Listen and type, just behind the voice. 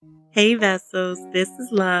Hey Vessels, this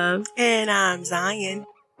is Love. And I'm Zion.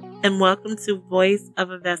 And welcome to Voice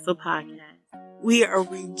of a Vessel podcast. We are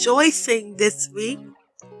rejoicing this week,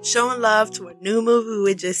 showing love to a new movie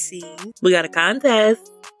we just seen. We got a contest.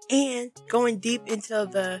 And going deep into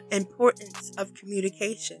the importance of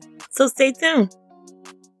communication. So stay tuned.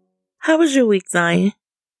 How was your week, Zion?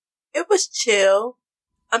 It was chill.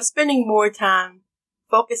 I'm spending more time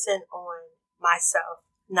focusing on myself,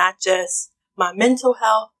 not just my mental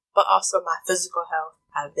health, but also my physical health.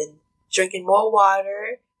 I've been drinking more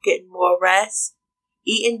water, getting more rest,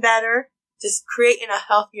 eating better, just creating a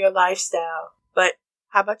healthier lifestyle. But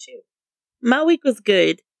how about you? My week was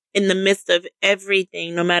good in the midst of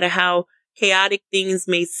everything, no matter how chaotic things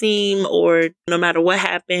may seem or no matter what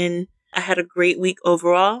happened. I had a great week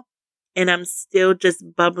overall, and I'm still just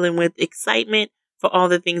bubbling with excitement for all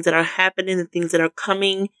the things that are happening, the things that are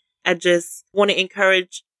coming. I just want to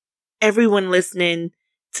encourage everyone listening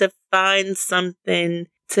to find something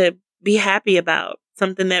to be happy about,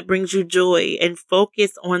 something that brings you joy, and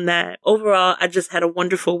focus on that. Overall, I just had a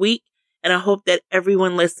wonderful week, and I hope that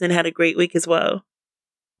everyone listening had a great week as well.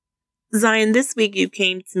 Zion, this week you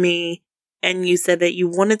came to me and you said that you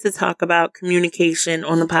wanted to talk about communication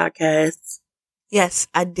on the podcast. Yes,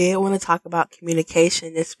 I did want to talk about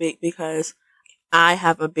communication this week because I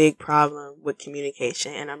have a big problem with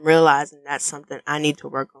communication, and I'm realizing that's something I need to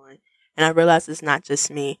work on. And I realize it's not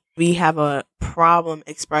just me. We have a problem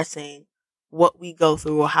expressing what we go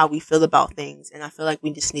through or how we feel about things. And I feel like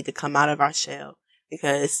we just need to come out of our shell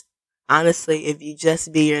because honestly, if you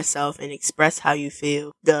just be yourself and express how you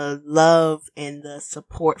feel, the love and the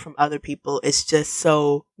support from other people is just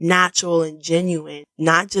so natural and genuine.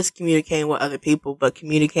 Not just communicating with other people, but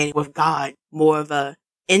communicating with God, more of a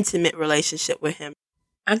intimate relationship with Him.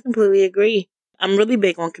 I completely agree. I'm really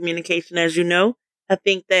big on communication, as you know. I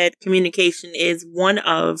think that communication is one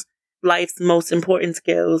of life's most important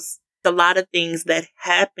skills. A lot of things that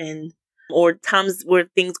happen or times where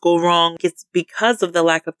things go wrong, it's because of the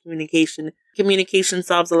lack of communication. Communication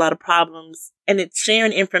solves a lot of problems, and it's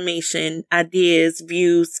sharing information, ideas,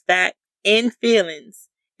 views, facts, and feelings.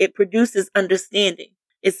 It produces understanding.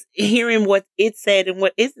 It's hearing what is said and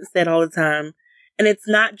what isn't said all the time. And it's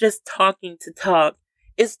not just talking to talk.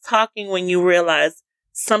 It's talking when you realize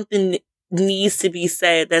something needs to be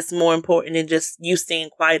said that's more important than just you staying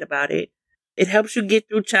quiet about it. It helps you get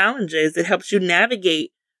through challenges. It helps you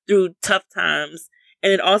navigate through tough times.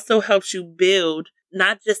 And it also helps you build,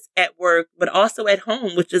 not just at work, but also at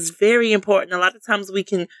home, which is very important. A lot of times we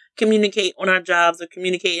can communicate on our jobs or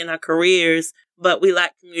communicate in our careers, but we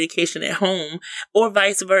lack communication at home, or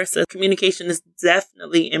vice versa. Communication is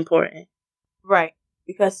definitely important. Right.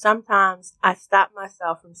 Because sometimes I stop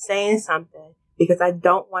myself from saying something because I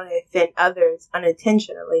don't want to offend others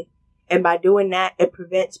unintentionally. And by doing that, it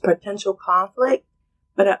prevents potential conflict,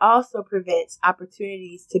 but it also prevents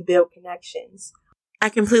opportunities to build connections. I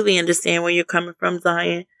completely understand where you're coming from,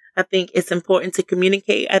 Zion. I think it's important to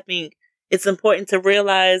communicate. I think it's important to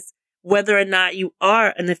realize whether or not you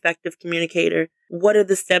are an effective communicator. What are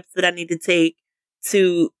the steps that I need to take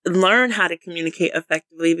to learn how to communicate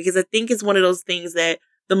effectively? Because I think it's one of those things that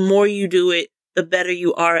the more you do it, the better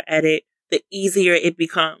you are at it, the easier it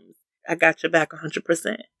becomes. I got your back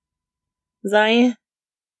 100%. Zion?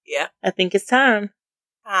 Yeah. I think it's time.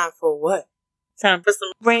 Time for what? Time for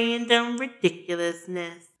some random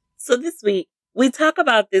ridiculousness. So this week, we talk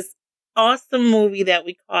about this awesome movie that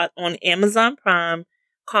we caught on Amazon Prime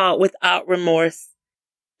called Without Remorse.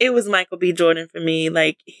 It was Michael B. Jordan for me.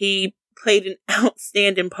 Like, he played an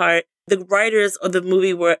outstanding part. The writers of the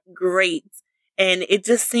movie were great. And it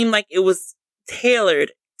just seemed like it was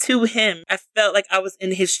tailored to him. I felt like I was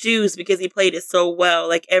in his shoes because he played it so well.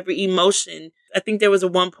 Like, every emotion. I think there was a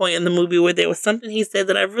one point in the movie where there was something he said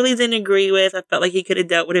that I really didn't agree with. I felt like he could have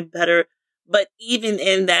dealt with it better. But even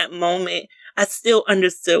in that moment, I still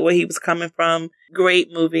understood where he was coming from.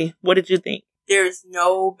 Great movie. What did you think? There's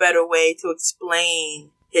no better way to explain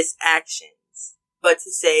his actions but to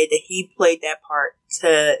say that he played that part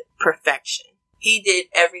to perfection. He did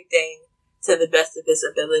everything to the best of his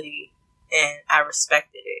ability, and I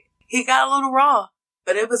respected it. He got a little raw,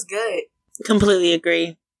 but it was good. Completely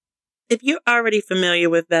agree. If you're already familiar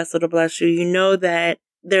with Vessel to Bless You, you know that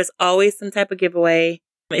there's always some type of giveaway.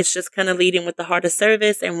 It's just kind of leading with the heart of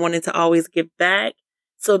service and wanting to always give back.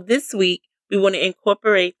 So this week, we want to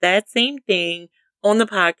incorporate that same thing on the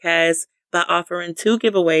podcast by offering 2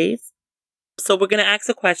 giveaways. So we're going to ask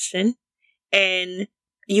a question, and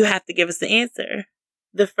you have to give us the answer.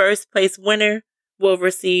 The first place winner will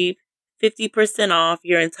receive 50% off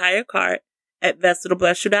your entire cart at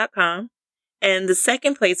vesseltoblessyou.com. And the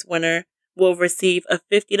second place winner will receive a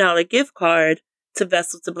 $50 gift card to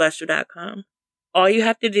vesseltoblessyou.com. All you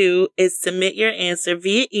have to do is submit your answer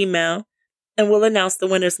via email, and we'll announce the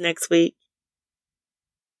winners next week.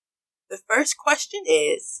 The first question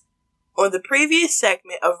is, on the previous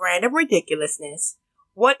segment of Random Ridiculousness,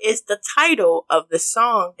 what is the title of the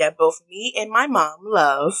song that both me and my mom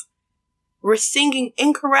love? We're singing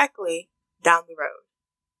incorrectly down the road.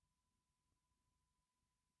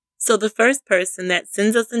 So the first person that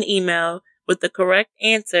sends us an email with the correct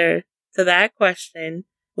answer to that question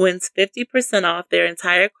wins 50% off their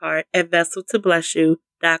entire cart at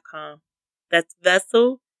vesseltoblessyou.com. That's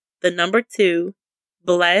vessel, the number 2,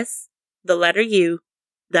 bless, the letter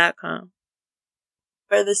U.com.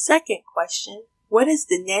 For the second question, what is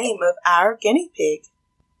the name of our guinea pig?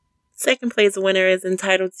 Second place winner is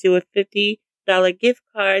entitled to a $50 gift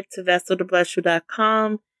card to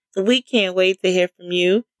vesseltoblessyou.com. We can't wait to hear from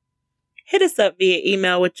you. Hit us up via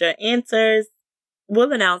email with your answers.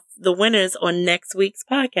 We'll announce the winners on next week's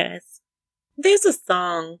podcast. There's a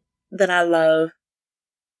song that I love,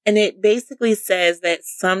 and it basically says that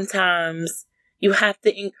sometimes you have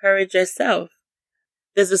to encourage yourself.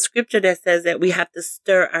 There's a scripture that says that we have to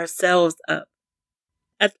stir ourselves up.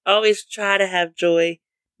 I always try to have joy.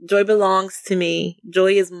 Joy belongs to me.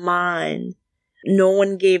 Joy is mine. No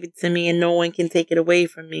one gave it to me, and no one can take it away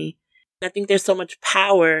from me. I think there's so much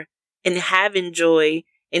power in having joy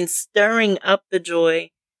and stirring up the joy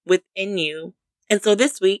within you. And so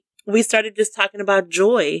this week, we started just talking about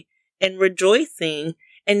joy and rejoicing.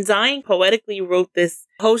 And Zion poetically wrote this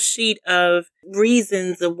whole sheet of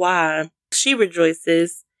reasons of why she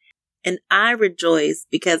rejoices. And I rejoice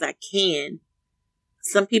because I can.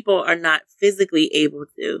 Some people are not physically able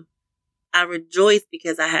to. I rejoice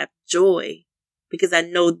because I have joy, because I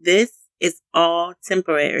know this is all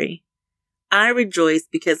temporary. I rejoice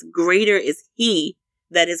because greater is He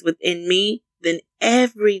that is within me than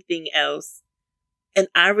everything else. And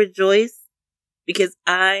I rejoice because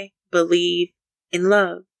I believe in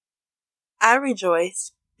love. I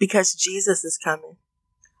rejoice because Jesus is coming.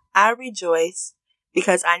 I rejoice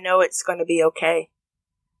because I know it's going to be okay.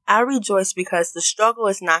 I rejoice because the struggle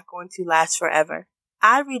is not going to last forever.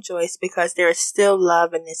 I rejoice because there is still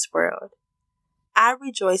love in this world. I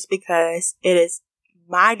rejoice because it is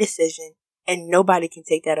my decision and nobody can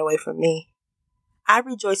take that away from me. I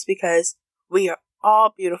rejoice because we are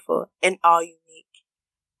all beautiful and all unique.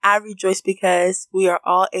 I rejoice because we are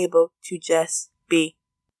all able to just be.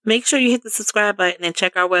 Make sure you hit the subscribe button and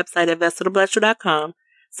check our website at vesseltoblessyou.com.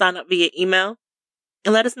 Sign up via email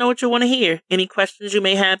and let us know what you want to hear. Any questions you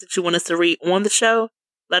may have that you want us to read on the show,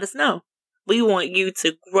 let us know. We want you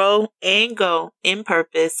to grow and go in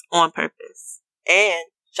purpose, on purpose. And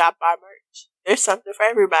shop our merch. There's something for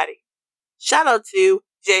everybody. Shout out to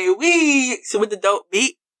Jay Weeks with the dope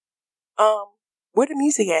beat. Where the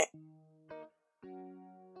music at?